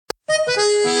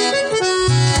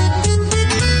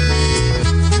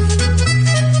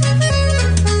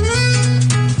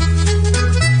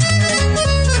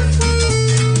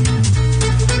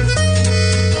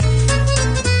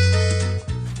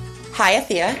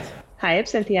Athea. Hi,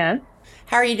 Absinthia.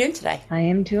 How are you doing today? I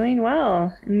am doing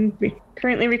well. I'm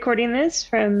currently recording this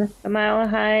from a mile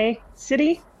high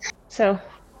city. So,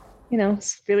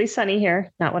 it's really sunny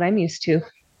here. Not what I'm used to.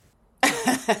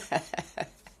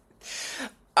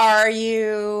 Are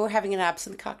you having an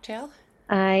absinthe cocktail?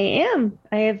 I am.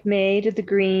 I have made the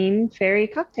green fairy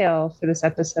cocktail for this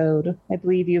episode. I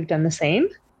believe you've done the same.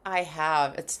 I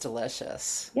have. It's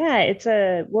delicious.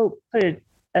 Yeah, we'll put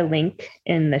a link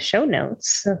in the show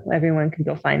notes so everyone can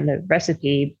go find the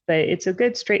recipe, but it's a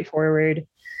good, straightforward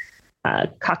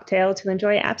cocktail to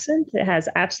enjoy absinthe. It has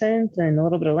absinthe and a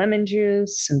little bit of lemon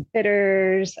juice, some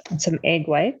bitters, and some egg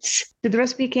whites. The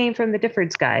recipe came from the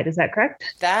Difford's Guide. Is that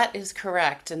correct? That is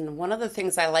correct. And one of the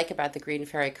things I like about the Green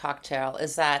Fairy cocktail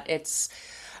is that it's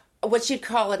what you'd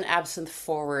call an absinthe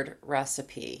forward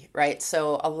recipe, right?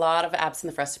 So a lot of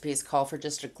absinthe recipes call for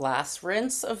just a glass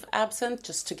rinse of absinthe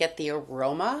just to get the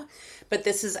aroma. But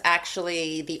this is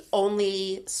actually the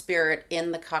only spirit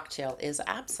in the cocktail is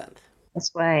absinthe. That's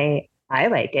why I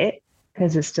like it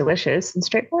because it's delicious and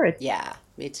straightforward. Yeah,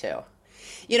 me too.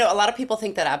 A lot of people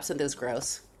think that absinthe is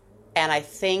gross. And I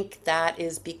think that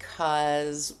is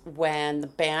because when the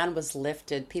ban was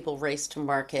lifted, people raced to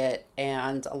market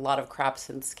and a lot of crap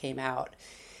since came out.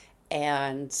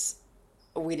 And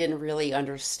we didn't really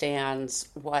understand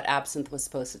what absinthe was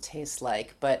supposed to taste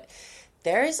like. But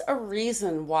there's a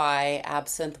reason why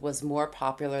absinthe was more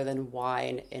popular than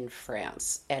wine in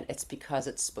France, and it's because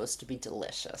it's supposed to be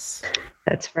delicious.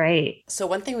 That's right. So,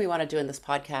 one thing we want to do in this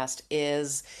podcast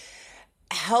is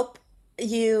help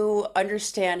you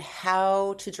understand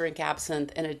how to drink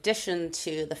absinthe in addition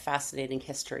to the fascinating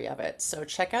history of it. So,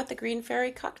 check out the Green Fairy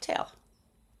cocktail.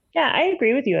 Yeah, I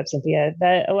agree with you, Absinthia,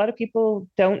 that a lot of people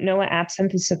don't know what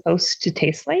absinthe is supposed to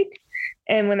taste like.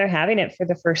 And when they're having it for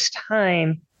the first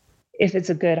time, if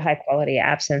it's a good high quality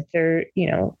absinthe, they're,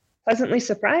 pleasantly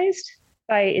surprised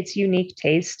by its unique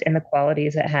taste and the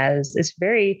qualities it has. It's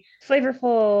very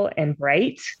flavorful and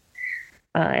bright.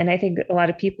 And I think a lot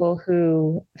of people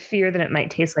who fear that it might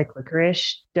taste like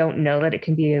licorice don't know that it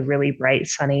can be a really bright,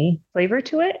 sunny flavor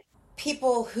to it.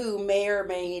 People who may or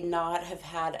may not have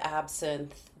had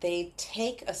absinthe, they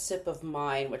take a sip of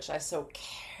mine, which I so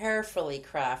carefully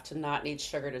craft to not need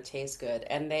sugar to taste good.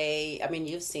 And I mean,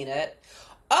 you've seen it.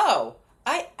 Oh,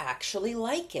 I actually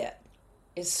like it,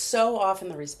 is so often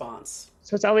the response.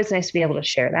 So it's always nice to be able to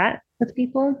share that with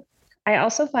people. I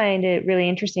also find it really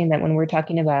interesting that when we're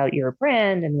talking about your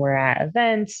brand and we're at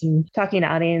events and talking to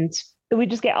audience, we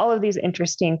just get all of these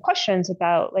interesting questions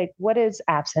about like what is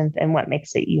absinthe and what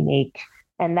makes it unique.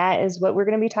 And that is what we're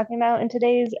going to be talking about in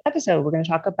today's episode. We're going to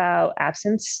talk about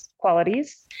absinthe's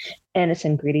qualities and its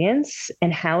ingredients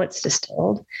and how it's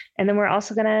distilled. And then we're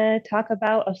also going to talk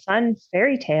about a fun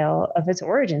fairy tale of its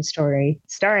origin story,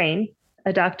 starring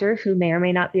a doctor who may or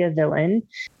may not be a villain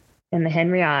and the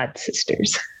Henriade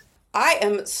sisters. I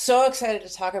am so excited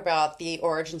to talk about the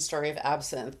origin story of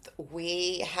absinthe.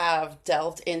 We have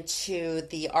delved into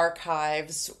the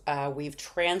archives. We've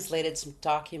translated some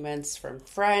documents from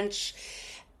French.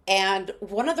 And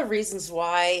one of the reasons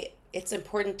why it's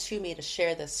important to me to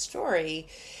share this story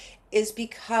is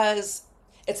because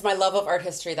it's my love of art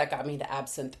history that got me into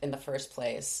absinthe in the first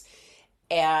place.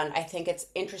 And I think it's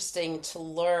interesting to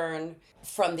learn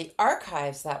from the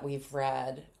archives that we've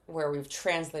read, where we've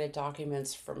translated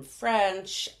documents from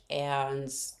French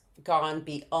and gone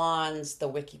beyond the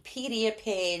Wikipedia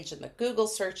page and the Google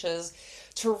searches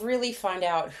to really find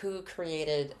out who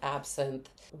created absinthe,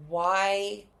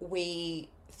 why we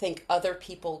think other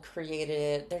people created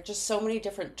it. There are just so many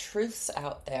different truths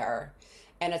out there.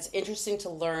 And it's interesting to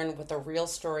learn what the real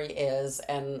story is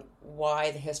and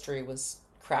why the history was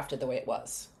crafted the way it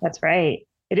was. That's right.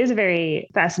 It is a very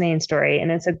fascinating story, and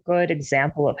it's a good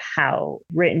example of how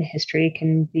written history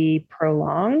can be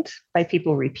prolonged by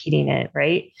people repeating it,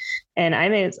 right? And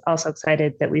I'm also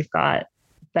excited that we've got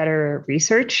better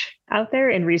research out there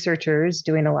and researchers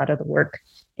doing a lot of the work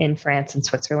in France and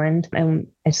Switzerland. And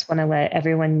I just want to let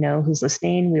everyone know who's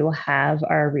listening, we will have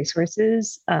our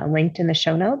resources linked in the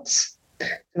show notes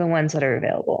for the ones that are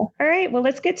available. All right, well,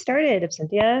 let's get started,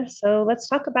 Absinthia. So let's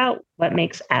talk about what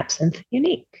makes absinthe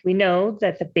unique. We know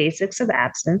that the basics of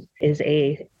absinthe is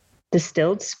a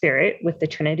distilled spirit with the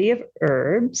trinity of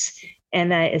herbs,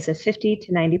 and that is a 50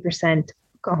 to 90%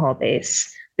 alcohol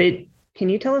base. But can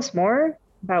you tell us more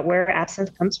about where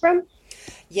absinthe comes from?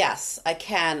 Yes, I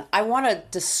can. I want to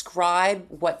describe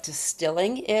what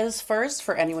distilling is first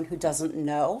for anyone who doesn't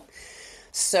know.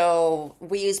 So,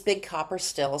 we use big copper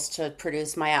stills to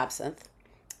produce my absinthe.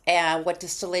 And what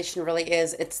distillation really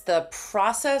is, it's the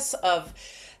process of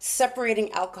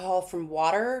separating alcohol from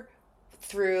water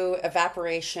through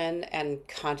evaporation and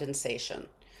condensation.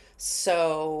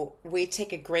 So we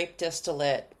take a grape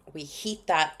distillate, we heat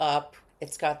that up.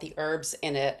 It's got the herbs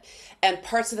in it, and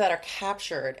parts of that are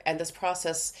captured. And this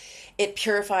process, it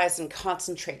purifies and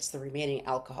concentrates the remaining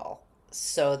alcohol.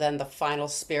 So then the final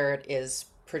spirit is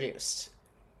produced.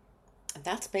 And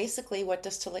that's basically what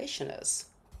distillation is.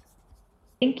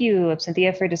 Thank you,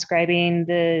 Absinthia, for describing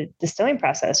the distilling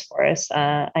process for us.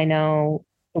 I know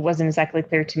it wasn't exactly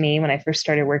clear to me when I first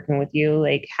started working with you,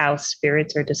 like how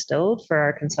spirits are distilled for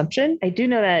our consumption. I do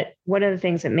know that one of the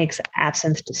things that makes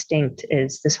absinthe distinct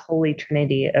is this holy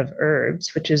trinity of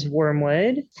herbs, which is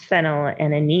wormwood, fennel,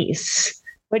 and anise.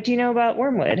 What do you know about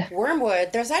wormwood?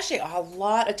 Wormwood, there's actually a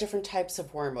lot of different types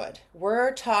of wormwood.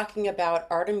 We're talking about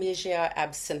Artemisia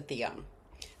absinthium,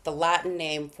 the Latin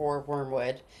name for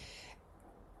wormwood,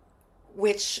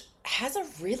 which has a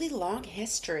really long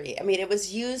history. I mean, it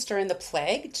was used during the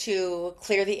plague to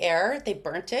clear the air. They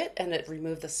burnt it and it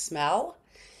removed the smell.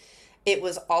 It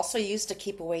was also used to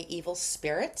keep away evil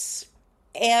spirits.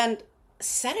 And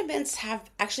sediments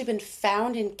have actually been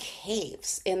found in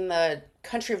caves in the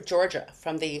country of Georgia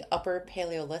from the Upper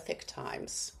Paleolithic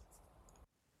times.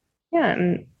 Yeah,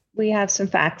 and we have some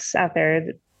facts out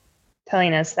there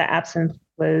telling us that absinthe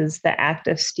was the act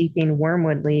of steeping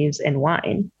wormwood leaves in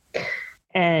wine.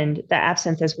 And the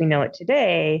absinthe as we know it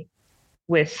today,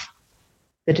 with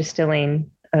the distilling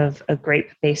of a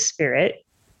grape based spirit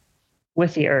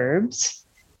with the herbs,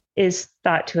 is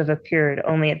thought to have appeared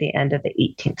only at the end of the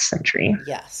 18th century.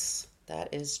 Yes,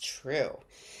 that is true.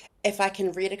 If I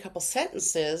can read a couple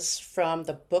sentences from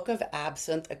the Book of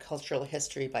Absinthe, A Cultural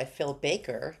History by Phil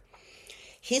Baker,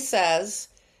 he says,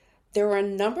 there were a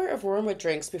number of wormwood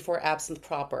drinks before absinthe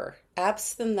proper.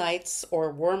 Absinthites,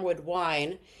 or wormwood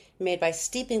wine, made by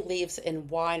steeping leaves in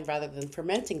wine rather than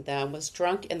fermenting them, was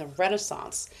drunk in the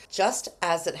Renaissance, just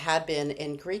as it had been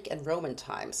in Greek and Roman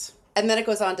times. And then it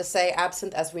goes on to say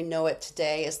absinthe as we know it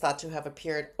today is thought to have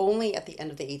appeared only at the end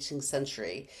of the 18th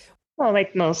century. Well,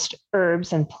 like most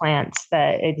herbs and plants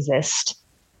that exist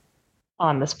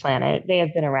on this planet, they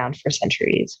have been around for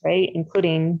centuries, right?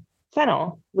 Including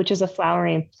fennel, which is a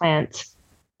flowering plant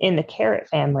in the carrot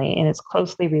family, and it's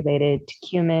closely related to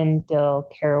cumin, dill,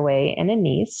 caraway, and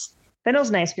anise. Fennel's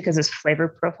nice because its flavor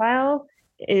profile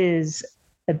is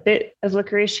a bit of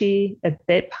licoricey, a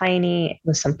bit piney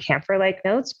with some camphor-like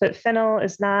notes, but fennel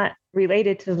is not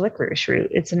related to the licorice root.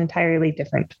 It's an entirely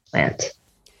different plant.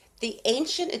 The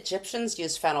ancient Egyptians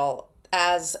used fennel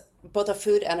as both a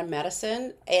food and a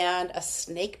medicine and a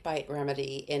snake bite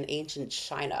remedy in ancient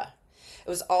China. It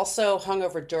was also hung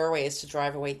over doorways to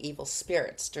drive away evil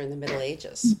spirits during the Middle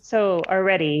Ages. So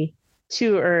already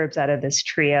two herbs out of this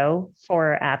trio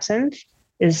for absinthe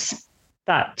is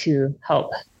thought to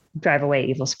help drive away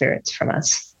evil spirits from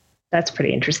us. That's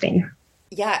pretty interesting.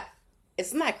 Yeah,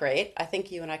 isn't that great? I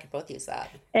think you and I could both use that.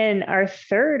 And our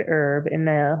third herb in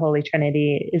the Holy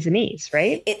Trinity is anise,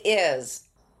 right? It is.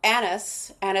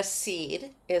 Anise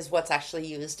seed is what's actually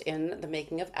used in the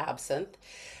making of absinthe.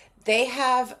 They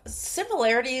have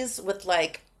similarities with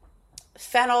like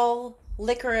fennel,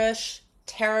 licorice,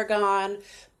 tarragon,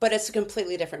 but it's a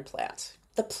completely different plant.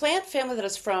 The plant family that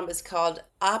it's from is called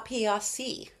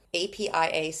Apiaceae,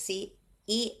 Apiaceae,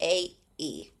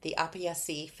 the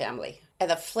Apiaceae family. And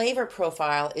the flavor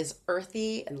profile is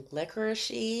earthy and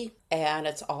licoricey, and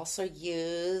it's also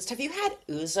used. Have you had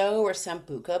ouzo or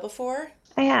sambuca before?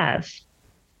 I have.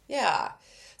 Yeah.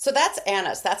 So that's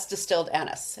anise, that's distilled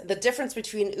anise. The difference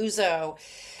between ouzo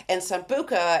and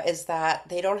sambuca is that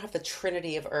they don't have the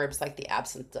trinity of herbs like the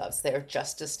absinthe does. They're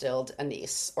just distilled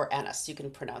anise or anise. You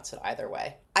can pronounce it either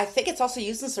way. I think it's also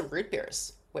used in some root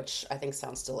beers, which I think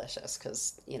sounds delicious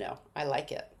because, I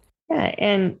like it. Yeah,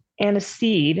 and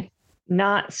aniseed,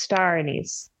 not star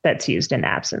anise that's used in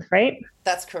absinthe, right?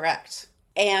 That's correct.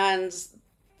 And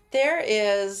there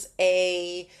is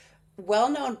a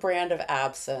well-known brand of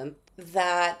absinthe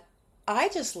that I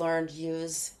just learned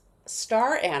use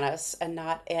star anise and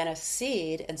not anise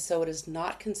seed, and so it is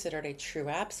not considered a true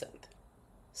absinthe.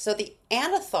 So the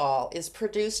anethol is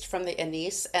produced from the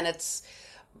anise and it's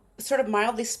sort of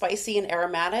mildly spicy and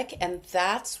aromatic, and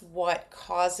that's what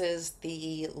causes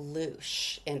the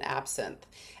louche in absinthe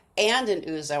and in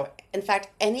ouzo. In fact,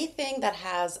 anything that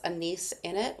has anise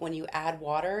in it, when you add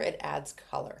water, it adds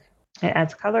color. It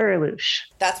adds color or louche.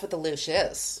 That's what the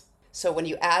louche is. So when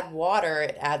you add water,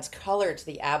 it adds color to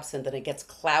the absinthe and it gets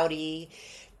cloudy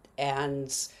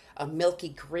and a milky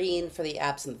green for the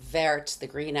absinthe vert, the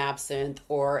green absinthe,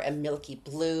 or a milky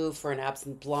blue for an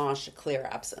absinthe blanche, a clear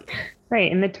absinthe. Right.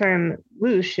 And the term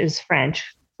louche is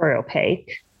French for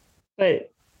opaque,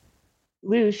 but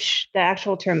Lush, the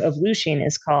actual term of lushing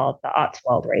is called the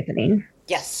Ostwald ripening.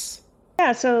 Yes.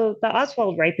 Yeah, so the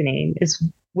Ostwald ripening is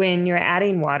when you're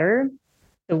adding water,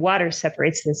 the water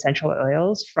separates the essential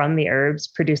oils from the herbs,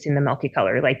 producing the milky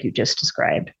color, like you just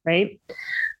described, right?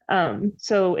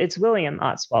 So it's William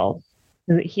Ostwald.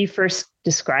 He first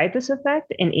described this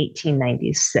effect in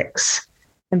 1896.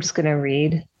 I'm just going to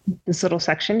read this little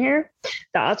section here.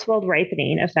 The Ostwald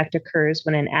ripening effect occurs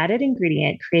when an added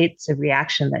ingredient creates a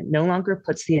reaction that no longer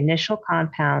puts the initial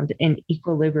compound in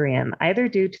equilibrium, either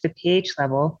due to the pH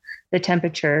level, the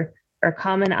temperature, or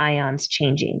common ions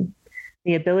changing.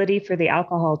 The ability for the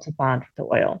alcohol to bond with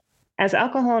the oil. As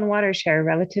alcohol and water share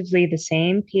relatively the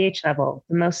same pH level,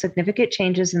 the most significant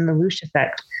changes in the Lush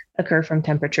effect occur from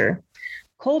temperature.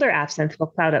 Colder absinthe will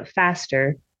cloud up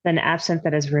faster than absinthe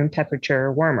that is room temperature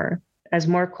or warmer. As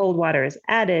more cold water is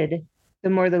added, the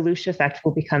more the Lush effect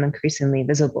will become increasingly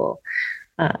visible.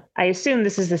 I assume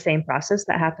this is the same process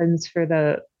that happens for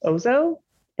the Ozo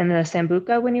and the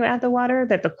Sambuca when you add the water,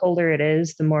 that the colder it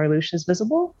is, the more Lush is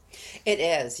visible. It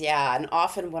is, yeah. And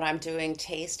often when I'm doing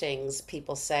tastings,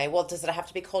 people say, well, does it have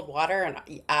to be cold water?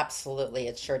 And absolutely,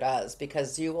 it sure does,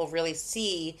 because you will really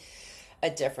see a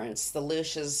difference. The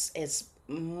Lush is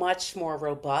much more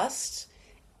robust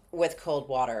with cold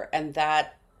water, and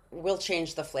that will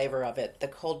change the flavor of it. The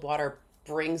cold water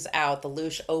brings out, the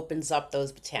Lush opens up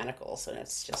those botanicals, and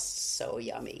it's just so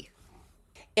yummy.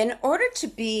 In order to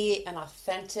be an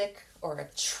authentic or a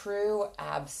true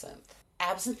absinthe,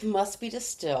 absinthe must be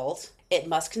distilled, it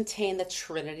must contain the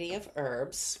trinity of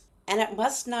herbs, and it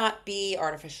must not be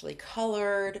artificially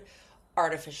colored,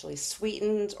 artificially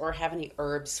sweetened, or have any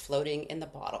herbs floating in the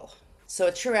bottle. So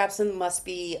a true absinthe must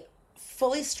be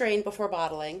fully strained before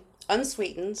bottling,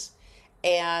 unsweetened,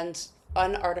 and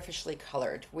unartificially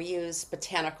colored. We use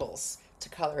botanicals to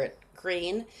color it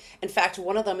green. In fact,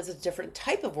 one of them is a different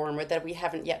type of wormwood that we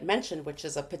haven't yet mentioned, which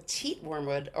is a petite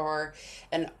wormwood or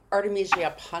an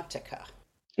Artemisia pontica.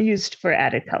 Used for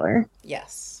added color.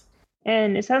 Yes.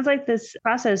 And it sounds like this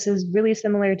process is really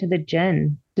similar to the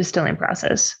gin distilling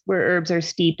process, where herbs are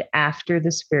steeped after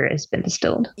the spirit has been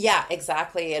distilled. Yeah,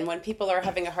 exactly. And when people are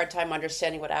having a hard time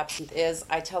understanding what absinthe is,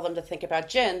 I tell them to think about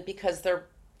gin because they're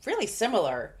really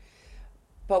similar,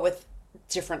 but with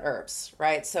different herbs,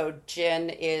 right? So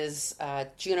gin is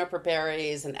juniper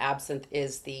berries, and absinthe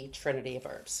is the trinity of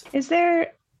herbs. Is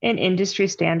there an industry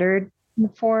standard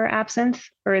for absinthe,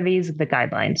 or are these the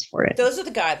guidelines for it? Those are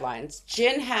the guidelines.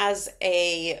 Gin has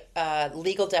a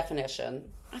legal definition.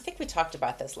 I think we talked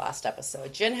about this last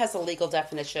episode. Gin has a legal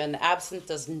definition, absinthe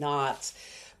does not,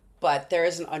 but there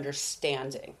is an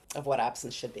understanding of what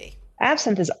absinthe should be.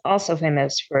 Absinthe is also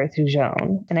famous for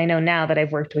Thujaune. And I know now that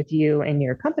I've worked with you and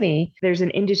your company, there's an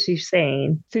industry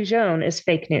saying Thujaune is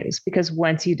fake news because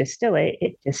once you distill it,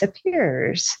 it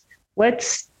disappears.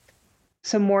 What's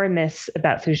some more myths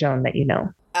about Thujaune that you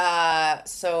know?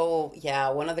 So yeah,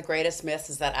 one of the greatest myths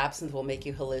is that absinthe will make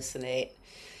you hallucinate.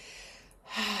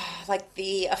 Like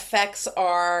the effects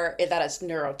are that it's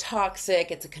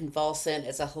neurotoxic, it's a convulsant,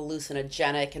 it's a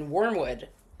hallucinogenic, and wormwood,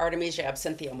 Artemisia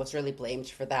absinthium, was really blamed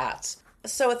for that.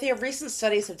 So the recent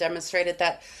studies have demonstrated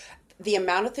that the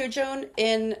amount of thujaune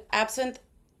in absinthe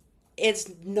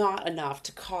is not enough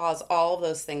to cause all of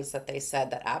those things that they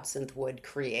said that absinthe would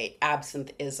create,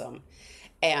 absinthism.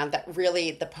 And that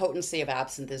really the potency of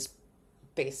absinthe is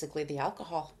basically the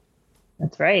alcohol.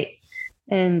 That's right.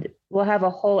 And we'll have a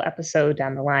whole episode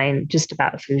down the line just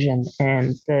about Thujaune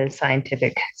and the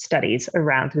scientific studies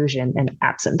around Thujaune and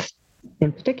absinthe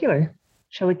in particular.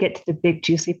 Shall we get to the big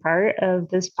juicy part of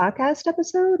this podcast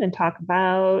episode and talk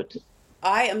about?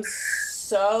 I am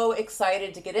so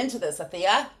excited to get into this,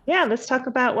 Athea. Yeah, let's talk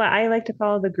about what I like to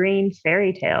call the green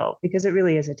fairy tale, because it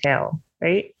really is a tale,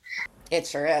 right? It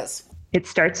sure is. It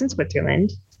starts in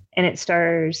Switzerland, and it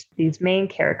stars these main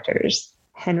characters,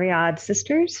 Henriade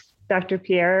sisters, Dr.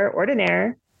 Pierre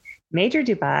Ordinaire, Major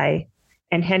Dubai,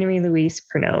 and Henry Louis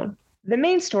Pernod. The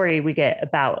main story we get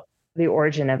about the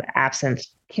origin of absinthe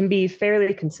can be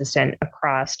fairly consistent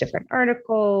across different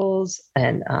articles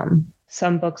and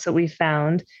some books that we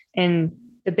found, and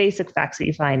the basic facts that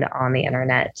you find on the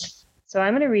internet. So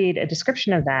I'm going to read a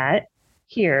description of that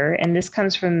here, and this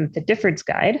comes from the Difford's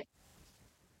Guide.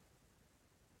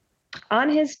 On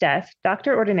his death,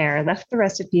 Dr. Ordinaire left the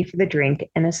recipe for the drink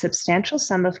and a substantial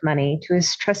sum of money to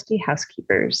his trusty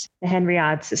housekeepers, the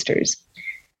Henriade sisters.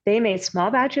 They made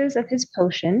small batches of his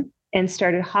potion and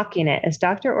started hawking it as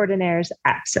Dr. Ordinaire's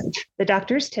absinthe. The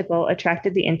doctor's tipple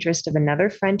attracted the interest of another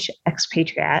French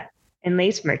expatriate and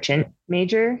lace merchant,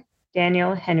 Major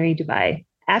Daniel Henry Dubai.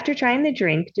 After trying the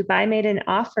drink, Dubai made an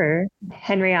offer to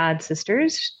Henriade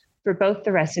sisters for both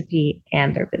the recipe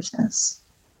and their business.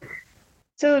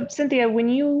 So, Cynthia, when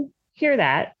you hear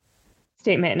that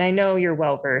statement, and I know you're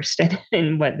well versed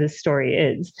in what this story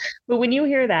is, but when you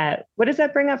hear that, what does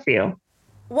that bring up for you?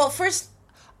 Well, first,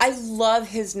 I love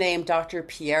his name, Dr.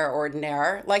 Pierre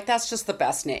Ordinaire. Like, that's just the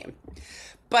best name.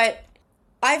 But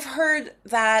I've heard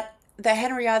that the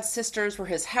Henriade sisters were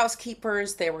his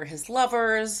housekeepers, they were his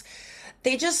lovers.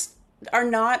 They just are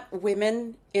not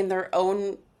women in their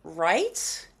own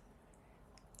right.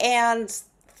 And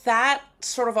that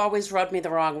sort of always rubbed me the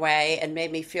wrong way and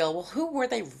made me feel, well, who were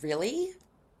they really?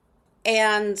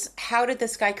 And how did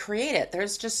this guy create it?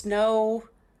 There's just no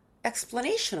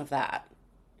explanation of that.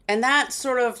 And that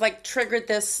sort of like triggered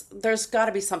this. There's got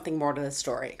to be something more to this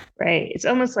story. Right. It's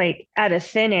almost like out of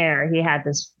thin air, he had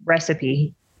this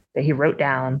recipe that he wrote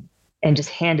down and just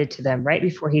handed to them right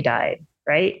before he died.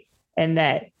 Right. And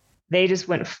that they just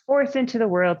went forth into the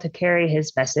world to carry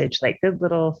his message like good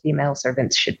little female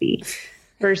servants should be,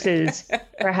 versus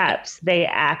perhaps they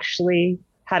actually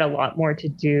had a lot more to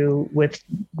do with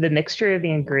the mixture of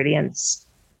the ingredients,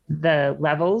 the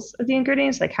levels of the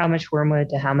ingredients, like how much wormwood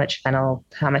to how much fennel,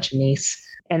 how much anise,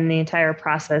 and the entire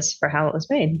process for how it was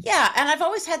made. Yeah, and I've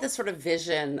always had this sort of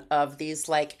vision of these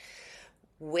like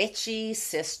witchy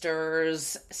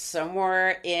sisters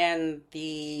somewhere in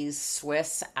the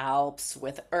Swiss Alps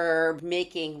with herb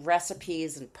making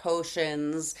recipes and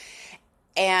potions.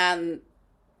 And,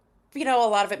 a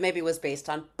lot of it maybe was based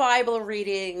on Bible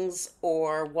readings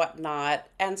or whatnot.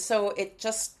 And so it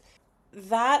just,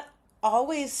 that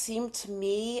always seemed to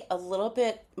me a little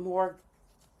bit more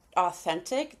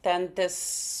authentic than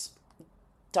this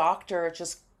doctor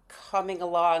just coming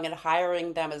along and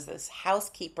hiring them as this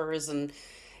housekeepers and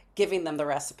giving them the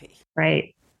recipe.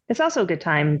 Right. It's also a good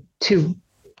time to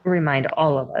remind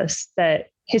all of us that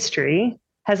history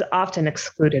has often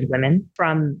excluded women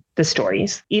from the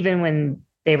stories, even when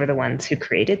they were the ones who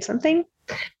created something.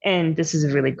 And this is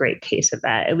a really great case of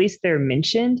that. At least they're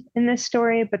mentioned in this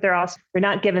story, but they're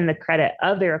not given the credit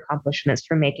of their accomplishments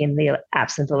for making the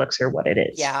absinthe elixir what it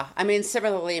is. Yeah. I mean,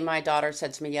 similarly, my daughter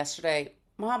said to me yesterday,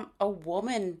 Mom, a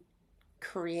woman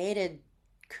created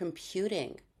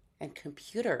computing and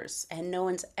computers, and no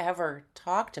one's ever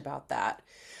talked about that.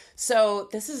 So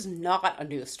this is not a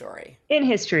new story. In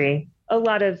history, a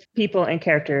lot of people and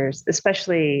characters,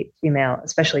 especially female,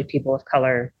 especially people of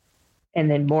color, and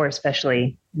then more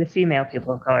especially the female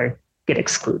people of color, get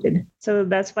excluded. So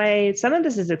that's why some of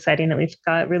this is exciting that we've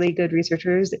got really good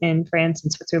researchers in France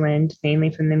and Switzerland,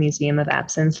 mainly from the Museum of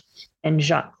Absinthe and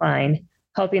Jacques Klein,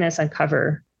 helping us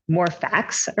uncover more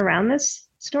facts around this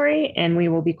story. And we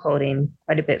will be quoting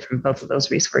quite a bit from both of those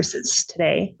resources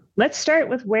today. Let's start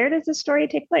with, where does the story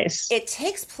take place? It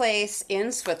takes place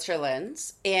in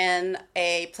Switzerland in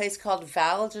a place called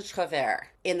Val de Travers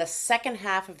in the second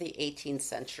half of the 18th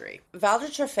century. Val de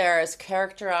Travers is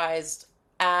characterized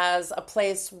as a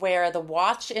place where the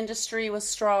watch industry was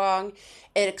strong.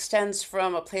 It extends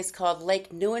from a place called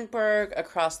Lake Neuenberg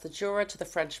across the Jura to the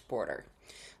French border.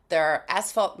 There are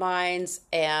asphalt mines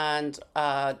and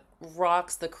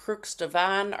rocks. The Crux de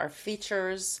Van are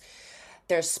features.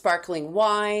 There's sparkling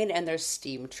wine and there's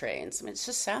steam trains. I mean, it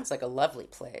just sounds like a lovely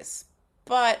place.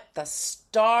 But the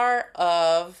star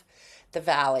of the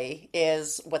valley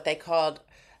is what they called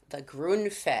the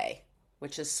Grünfee,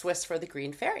 which is Swiss for the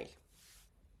Green Fairy.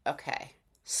 Okay,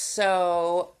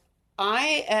 so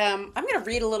I'm going to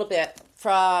read a little bit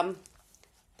from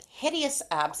Hideous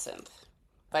Absinthe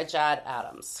by Jad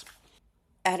Adams.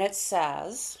 And it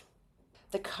says,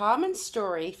 the common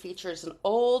story features an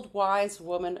old wise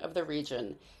woman of the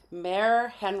region,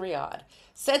 Mère Henriade,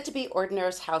 said to be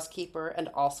Ordinaire's housekeeper and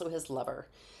also his lover.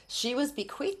 She was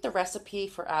bequeathed the recipe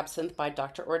for absinthe by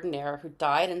Dr. Ordinaire, who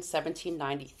died in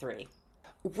 1793.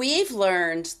 We've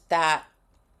learned that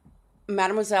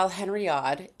Mademoiselle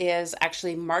Henriade is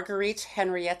actually Marguerite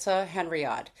Henrietta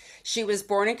Henriade. She was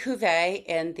born in Cuvée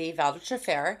in the Val de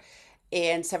Travers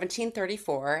in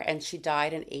 1734, and she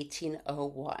died in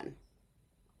 1801.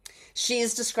 She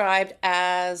is described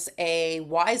as a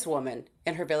wise woman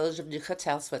in her village of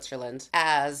Neuchâtel, Switzerland,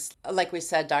 as, like we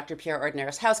said, Dr. Pierre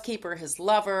Ordinaire's housekeeper, his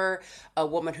lover, a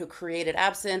woman who created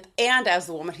absinthe, and as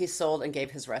the woman he sold and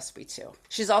gave his recipe to.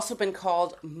 She's also been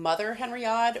called Mother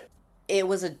Henriade. It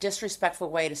was a disrespectful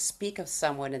way to speak of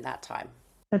someone in that time.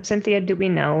 Cynthia, do we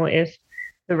know if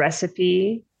the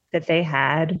recipe that they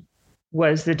had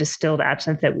was the distilled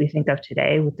absinthe that we think of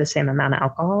today with the same amount of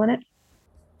alcohol in it?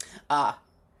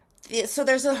 So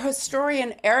there's a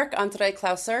historian, Eric André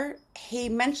Clauser. He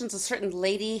mentions a certain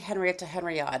Lady Henrietta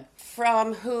Henriade,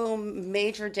 from whom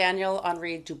Major Daniel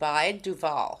Henri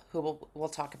Duval, who we'll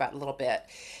talk about in a little bit,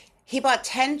 He bought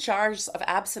 10 jars of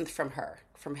absinthe from her,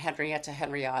 from Henrietta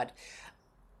Henriade,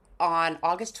 on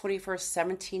August 21st,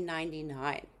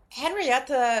 1799.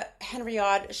 Henrietta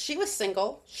Henriade, she was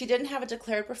single. She didn't have a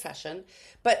declared profession,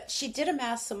 but she did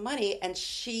amass some money and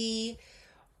she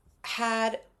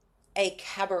had a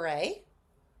cabaret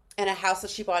and a house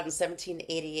that she bought in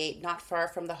 1788, not far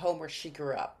from the home where she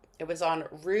grew up. It was on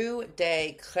Rue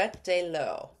des Crêtes de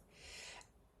l'Eau.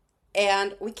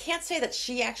 And we can't say that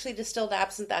she actually distilled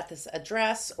absinthe at this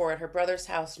address or at her brother's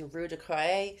house in Rue de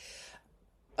Croix,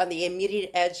 on the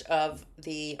immediate edge of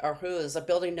the Arhus, a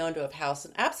building known to have housed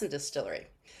an absinthe distillery.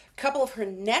 A couple of her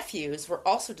nephews were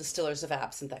also distillers of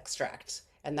absinthe extract,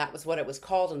 and that was what it was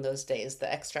called in those days,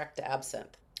 the extract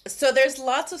d'absinthe. So there's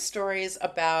lots of stories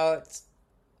about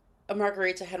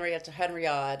Margarita Henrietta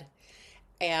Henriade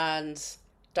and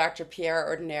Dr. Pierre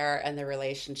Ordinaire and their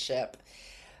relationship.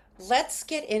 Let's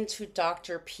get into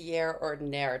Dr. Pierre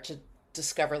Ordinaire to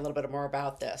discover a little bit more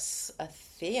about this.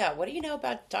 Athea, what do you know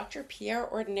about Dr. Pierre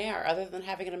Ordinaire other than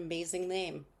having an amazing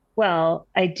name? Well,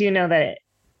 I do know that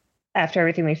after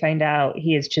everything we find out,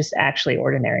 he is just actually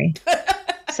ordinary.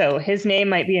 So his name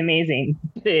might be amazing.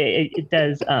 It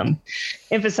does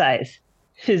emphasize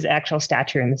his actual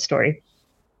stature in the story.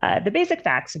 The basic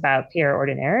facts about Pierre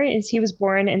Ordinaire is he was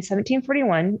born in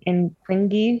 1741 in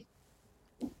Quingy,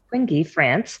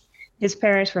 France. His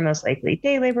parents were most likely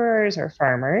day laborers or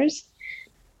farmers.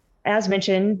 As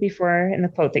mentioned before in the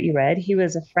quote that you read, he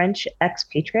was a French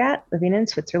expatriate living in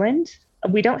Switzerland.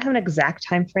 We don't have an exact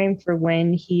time frame for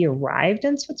when he arrived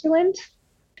in Switzerland,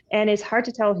 and it's hard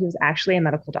to tell if he was actually a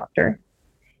medical doctor.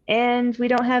 And we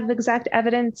don't have exact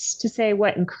evidence to say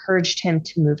what encouraged him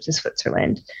to move to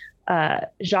Switzerland.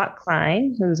 Jacques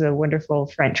Klein, who's a wonderful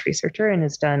French researcher and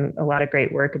has done a lot of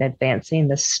great work in advancing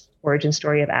this origin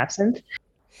story of absinthe.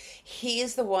 He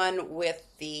is the one with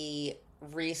the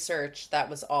research that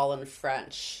was all in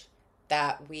French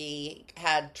that we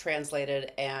had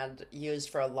translated and used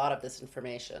for a lot of this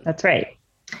information. That's right.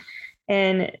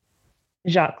 And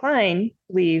Jacques Klein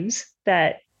believes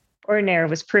that Ordinaire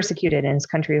was persecuted in his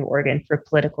country of origin for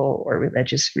political or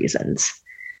religious reasons.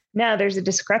 Now, there's a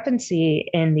discrepancy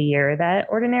in the year that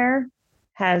Ordinaire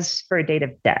has for a date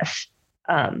of death.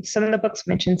 Some of the books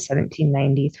mention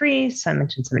 1793, some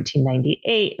mention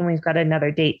 1798, and we've got another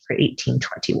date for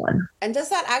 1821. And does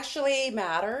that actually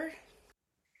matter?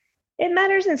 It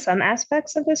matters in some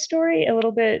aspects of the story a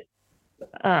little bit,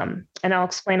 and I'll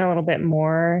explain a little bit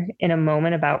more in a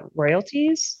moment about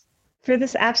royalties for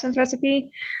this absinthe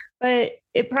recipe, but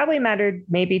it probably mattered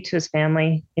maybe to his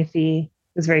family if he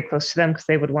was very close to them because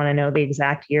they would want to know the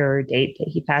exact year or date that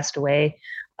he passed away.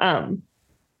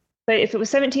 But if it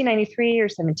was 1793 or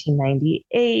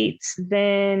 1798,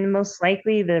 then most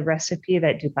likely the recipe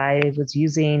that Dubai was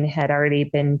using had already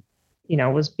been,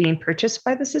 was being purchased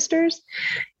by the sisters.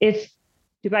 If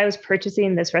Dubai was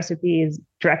purchasing this recipe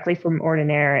directly from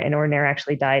Ordinaire and Ordinaire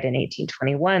actually died in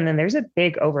 1821, then there's a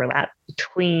big overlap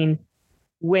between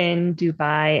when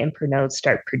Dubai and Pernod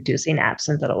start producing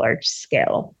absinthe at a large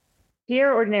scale.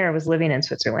 Pierre Ordinaire was living in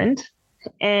Switzerland,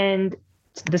 and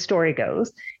the story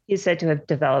goes, he's said to have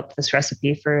developed this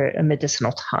recipe for a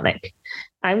medicinal tonic.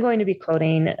 I'm going to be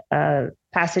quoting a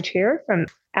passage here from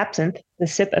Absinthe, The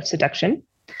Sip of Seduction.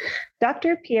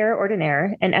 Dr. Pierre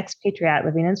Ordinaire, an expatriate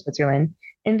living in Switzerland,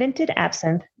 invented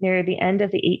absinthe near the end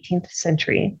of the 18th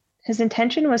century. His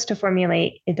intention was to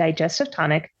formulate a digestive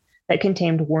tonic that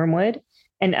contained wormwood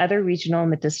and other regional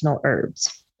medicinal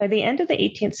herbs. By the end of the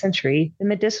 18th century, the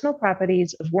medicinal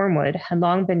properties of wormwood had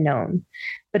long been known,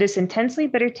 but its intensely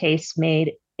bitter taste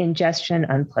made ingestion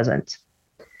unpleasant.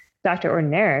 Dr.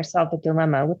 Ordinaire solved the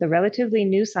dilemma with the relatively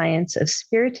new science of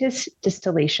spirituous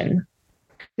distillation.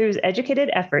 Through his educated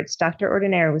efforts, Dr.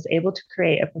 Ordinaire was able to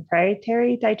create a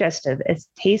proprietary digestive as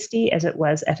tasty as it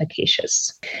was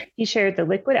efficacious. He shared the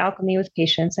liquid alchemy with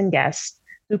patients and guests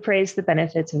who praised the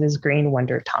benefits of his green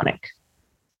wonder tonic.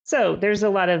 So there's a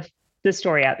lot of the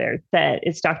story out there that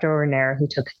it's Dr. Ordinaire who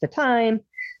took the time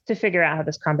to figure out how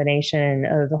this combination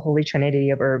of the holy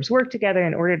trinity of herbs worked together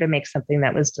in order to make something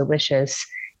that was delicious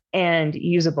and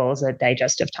usable as a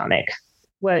digestive tonic.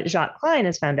 What Jacques Klein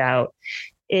has found out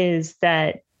is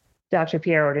that Dr.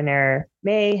 Pierre Ordinaire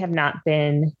may have not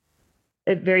been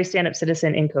a very stand-up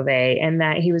citizen in Covey, and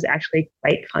that he was actually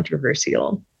quite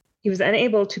controversial. He was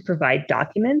unable to provide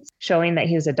documents showing that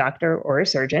he was a doctor or a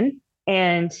surgeon,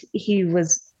 and he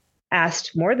was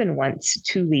asked more than once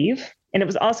to leave. And it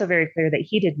was also very clear that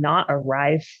he did not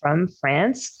arrive from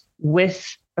France with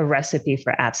a recipe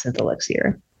for absinthe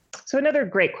elixir. So another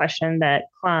great question that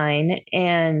Klein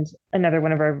and another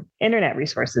one of our internet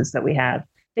resources that we have,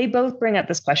 they both bring up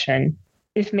this question.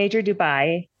 If Major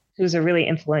Dubai, who's a really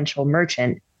influential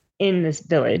merchant in this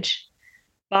village,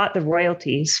 bought the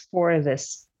royalties for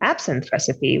this absinthe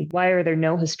recipe. Why are there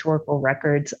no historical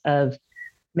records of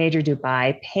Major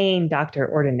Dubai paying Dr.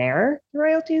 Ordinaire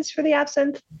royalties for the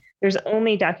absinthe? There's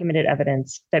only documented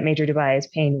evidence that Major Dubai is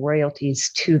paying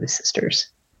royalties to the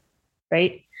sisters,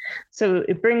 right? So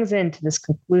it brings into this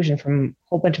conclusion from a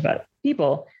whole bunch of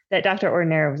people that Dr.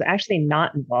 Ordinaire was actually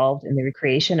not involved in the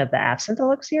recreation of the absinthe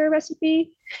elixir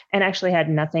recipe and actually had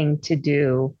nothing to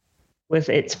do with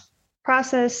its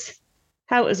process,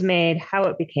 how it was made, how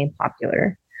it became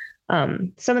popular.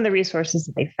 Some of the resources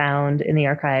that they found in the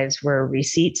archives were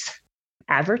receipts,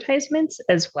 advertisements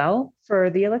as well for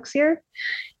the elixir,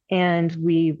 and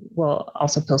we will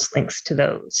also post links to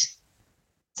those.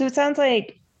 So it sounds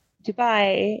like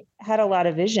Dubai had a lot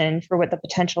of vision for what the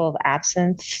potential of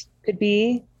absinthe could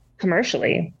be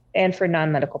commercially and for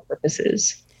non-medical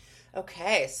purposes.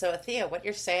 Okay, so Athea, what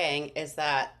you're saying is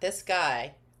that this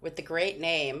guy with the great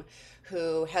name,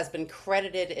 who has been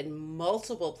credited in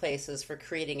multiple places for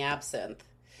creating absinthe,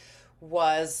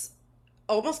 was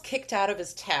almost kicked out of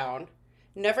his town,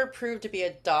 never proved to be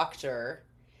a doctor,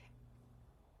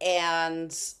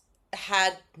 and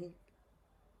had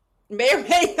may or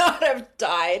may not have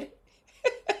died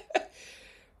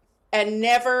and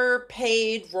never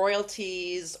paid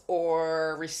royalties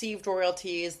or received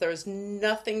royalties. There's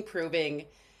nothing proving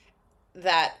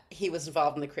that he was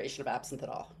involved in the creation of absinthe at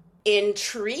all.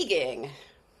 Intriguing.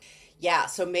 Yeah,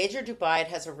 so Major Dubai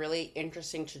has a really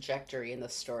interesting trajectory in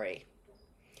this story.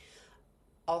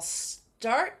 I'll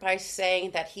start by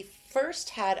saying that he first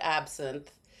had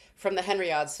absinthe from the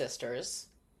Henriade sisters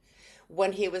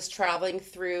when he was traveling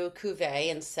through Cuvée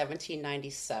in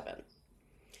 1797.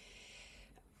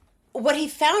 What he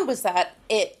found was that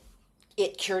it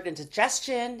cured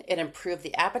indigestion, it improved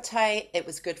the appetite, it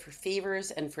was good for fevers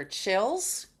and for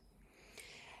chills.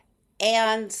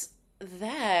 And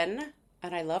then,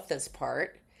 and I love this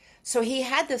part, so he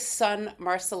had this son,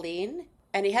 Marceline,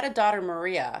 and he had a daughter,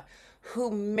 Maria,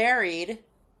 who married,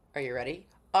 are you ready?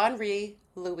 Henri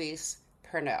Louis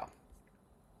Pernod.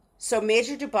 So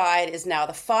Major Dubai is now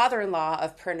the father-in-law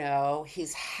of Pernod.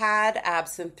 He's had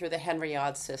absinthe through the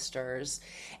Henriade sisters,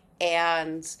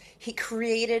 and he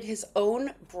created his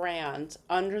own brand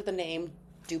under the name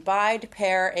Dubai de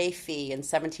Père et Fille in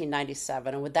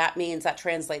 1797. And what that means, that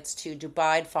translates to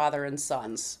Dubai father and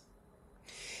sons.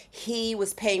 He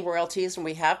was paying royalties, and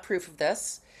we have proof of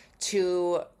this,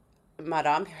 to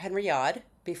Madame Henriade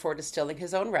before distilling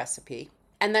his own recipe.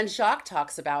 And then Jacques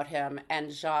talks about him,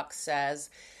 and Jacques says,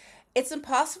 it's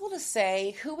impossible to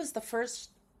say who was the first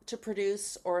to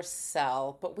produce or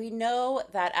sell, but we know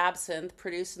that absinthe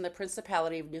produced in the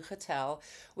Principality of Neuchâtel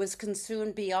was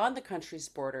consumed beyond the country's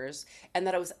borders and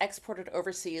that it was exported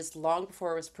overseas long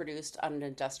before it was produced on an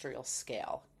industrial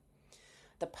scale.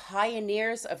 The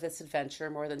pioneers of this adventure,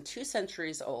 more than 2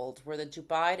 centuries old, were the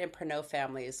Dubaid and Pernod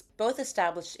families, both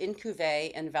established in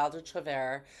Cuvée and Val de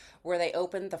Travers, where they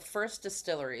opened the first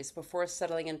distilleries before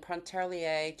settling in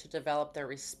Pontarlier to develop their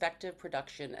respective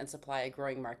production and supply a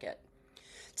growing market.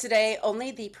 Today,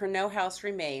 only the Pernod House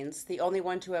remains, the only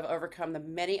one to have overcome the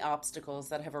many obstacles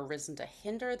that have arisen to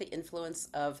hinder the influence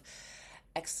of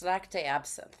extract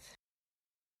absinthe.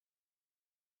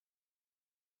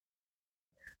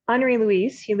 Henri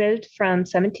Louis, he lived from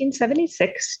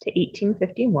 1776 to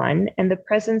 1851, and the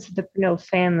presence of the Pernod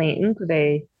family in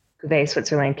Cuvée,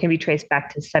 Switzerland, can be traced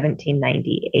back to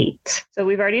 1798. So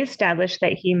we've already established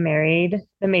that he married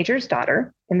the major's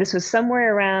daughter, and this was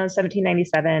somewhere around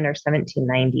 1797 or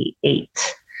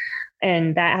 1798.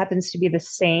 And that happens to be the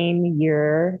same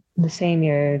year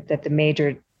that the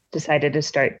major decided to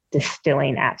start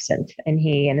distilling absinthe, and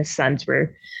he and his sons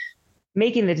were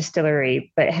making the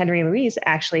distillery, but Henri Louis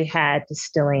actually had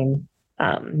distilling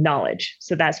knowledge.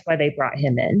 So that's why they brought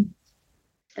him in.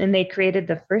 And they created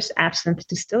the first absinthe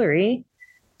distillery.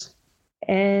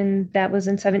 And that was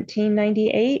in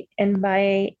 1798. And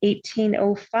by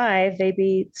 1805,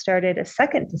 they started a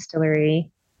second distillery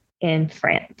in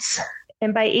France.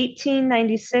 And by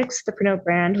 1896, the Pernod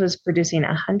brand was producing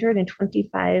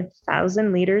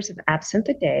 125,000 liters of absinthe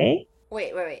a day.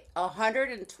 Wait.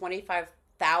 125,000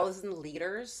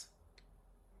 liters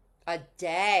a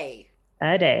day.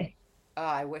 A day. Oh,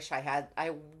 I wish I had.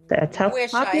 I That's how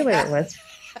wish I popular had. it was.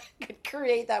 I could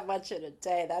create that much in a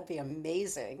day. That'd be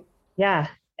amazing. Yeah.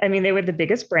 I mean, they were the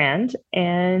biggest brand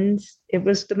and it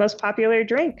was the most popular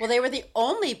drink. Well, they were the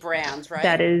only brands, That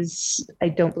right? is, I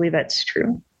don't believe that's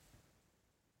true.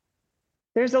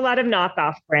 There's a lot of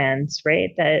knockoff brands,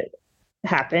 right, that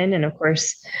happen. And of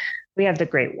course, we have the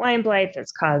Great Wine Blight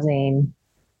that's causing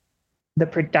the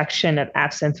production of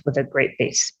absinthe with a grape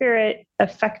based spirit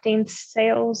affecting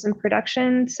sales and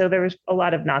production. So there was a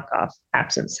lot of knockoff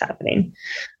absinthe happening,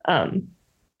 um,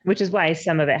 which is why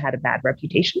some of it had a bad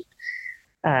reputation.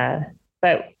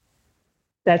 But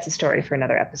that's a story for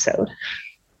another episode.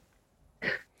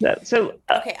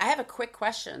 Okay, I have a quick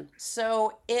question.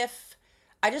 So, if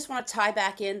I just want to tie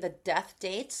back in the death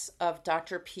dates of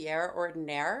Dr. Pierre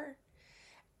Ordinaire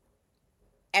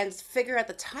and figure out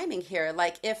the timing here,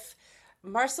 like if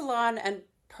Marcelin and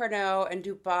Pernod and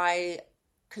Dubai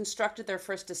constructed their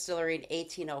first distillery in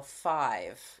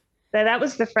 1805. that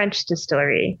was the French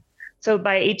distillery. So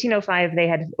by 1805, they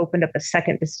had opened up a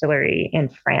second distillery in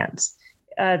France.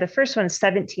 The first one is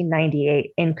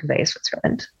 1798 in Cuvée,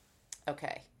 Switzerland.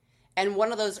 Okay. And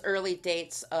one of those early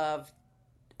dates of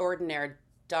Ordinaire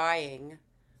dying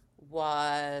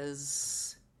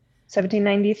was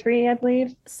 1793, I believe.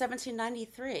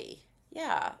 1793.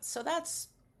 Yeah. So that's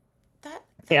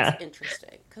Yeah,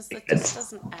 interesting because that just it's,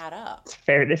 doesn't add up. it's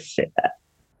fair to say that.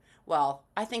 Well,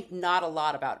 I think not a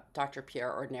lot about Dr.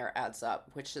 Pierre Ordinaire adds up,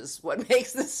 which is what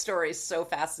makes this story so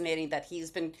fascinating that he's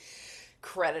been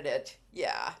credited.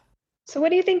 Yeah. So what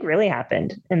do you think really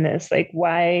happened in this? Like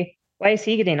why is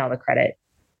he getting all the credit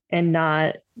and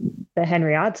not the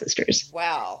Henry Odd sisters?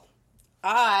 Well,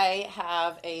 I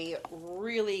have a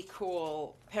really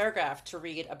cool paragraph to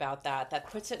read about that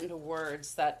puts it into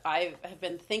words that I have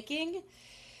been thinking.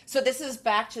 So this is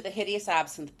back to the Hideous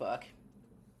Absinthe book.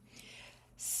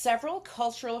 Several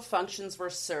cultural functions were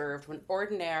served when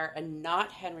Ordinaire and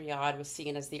not Henriade was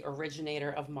seen as the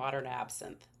originator of modern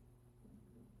absinthe.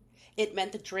 It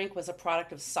meant the drink was a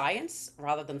product of science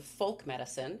rather than folk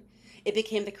medicine. It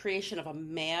became the creation of a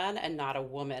man and not a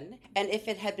woman. And if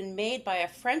it had been made by a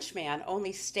Frenchman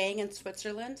only staying in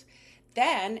Switzerland,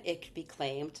 then it could be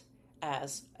claimed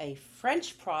as a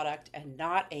French product and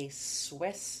not a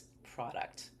Swiss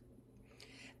product.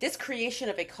 This creation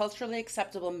of a culturally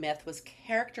acceptable myth was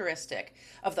characteristic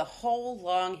of the whole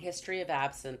long history of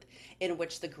absinthe, in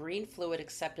which the green fluid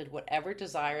accepted whatever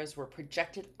desires were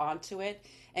projected onto it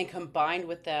and combined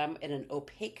with them in an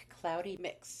opaque, cloudy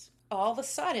mix. All of a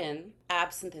sudden,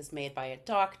 absinthe is made by a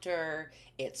doctor,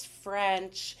 it's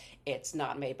French, it's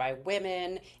not made by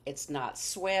women, it's not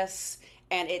Swiss,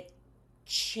 and it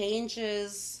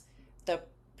changes the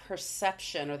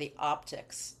perception or the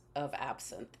optics of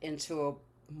absinthe into a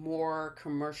more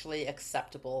commercially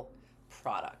acceptable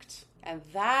product. And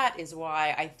that is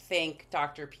why I think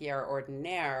Dr. Pierre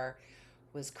Ordinaire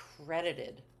was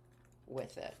credited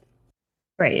with it.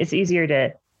 Right. It's easier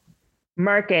to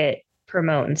market,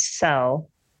 promote, and sell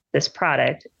this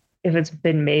product if it's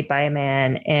been made by a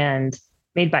man and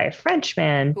made by a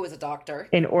Frenchman Who was a doctor.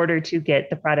 in order to get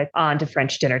the product onto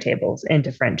French dinner tables,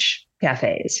 into French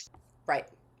cafes. Right.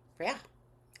 Yeah,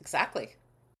 exactly.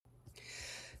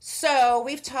 So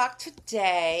we've talked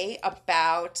today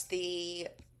about the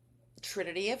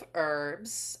trinity of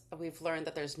herbs. We've learned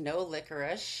that there's no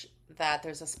licorice, that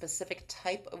there's a specific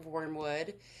type of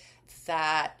wormwood,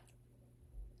 that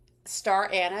star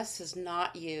anise is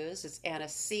not used. It's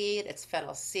aniseed, it's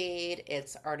fennel seed,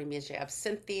 it's Artemisia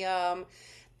absinthium,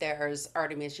 there's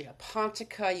Artemisia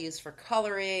pontica used for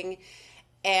coloring,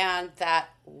 and that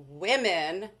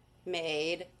women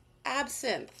made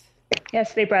absinthe.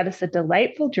 Yes, they brought us a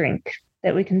delightful drink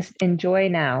that we can enjoy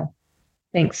now,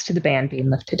 thanks to the ban being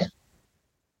lifted.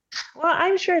 Well,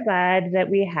 I'm sure glad that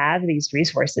we have these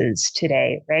resources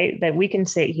today, right? That we can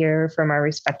sit here from our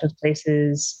respective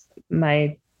places.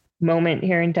 My moment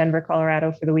here in Denver,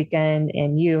 Colorado for the weekend,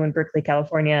 and you in Berkeley,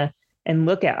 California, and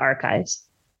look at archives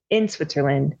in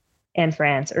Switzerland and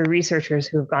France, or researchers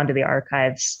who have gone to the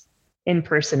archives in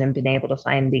person and been able to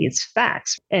find these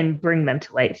facts and bring them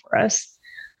to light for us,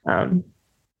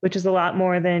 which is a lot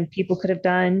more than people could have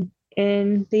done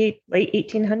in the late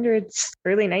 1800s,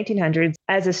 early 1900s,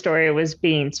 as a story was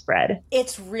being spread.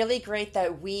 It's really great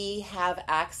that we have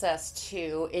access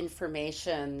to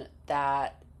information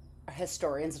that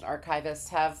historians and archivists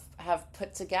have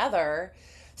put together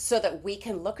so that we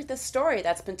can look at this story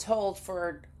that's been told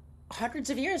for hundreds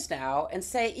of years now and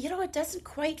say, you know, it doesn't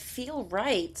quite feel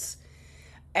right.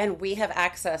 And we have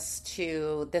access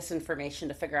to this information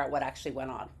to figure out what actually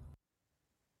went on.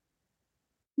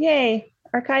 Yay,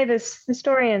 archivists,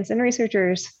 historians, and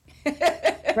researchers.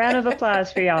 Round of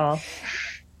applause for y'all.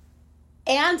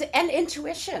 And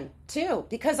intuition too,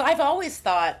 because I've always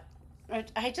thought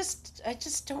I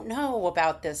just don't know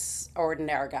about this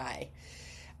Ordinaire guy.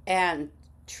 And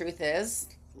truth is,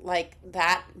 like,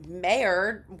 that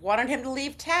mayor wanted him to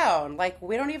leave town. Like,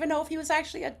 we don't even know if he was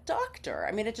actually a doctor.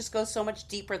 I mean, it just goes so much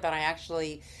deeper than I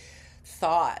actually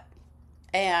thought.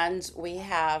 And we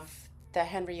have the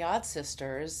Henriade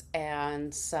sisters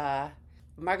and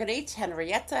Marguerite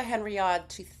Henrietta Henriade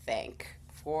to thank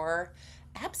for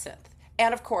absinthe.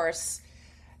 And of course,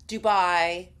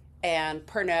 Dubai and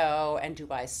Pernod and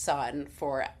Dubai's son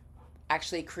for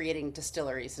actually creating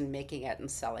distilleries and making it and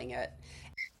selling it.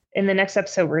 In the next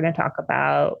episode, we're going to talk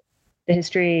about the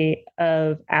history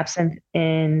of absinthe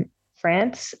in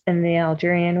France in the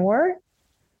Algerian War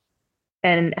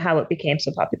and how it became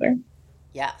so popular.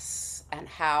 Yes, and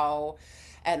how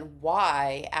and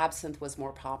why absinthe was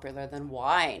more popular than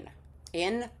wine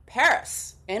in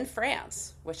Paris, in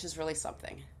France, which is really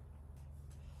something.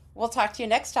 We'll talk to you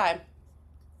next time.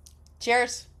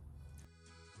 Cheers.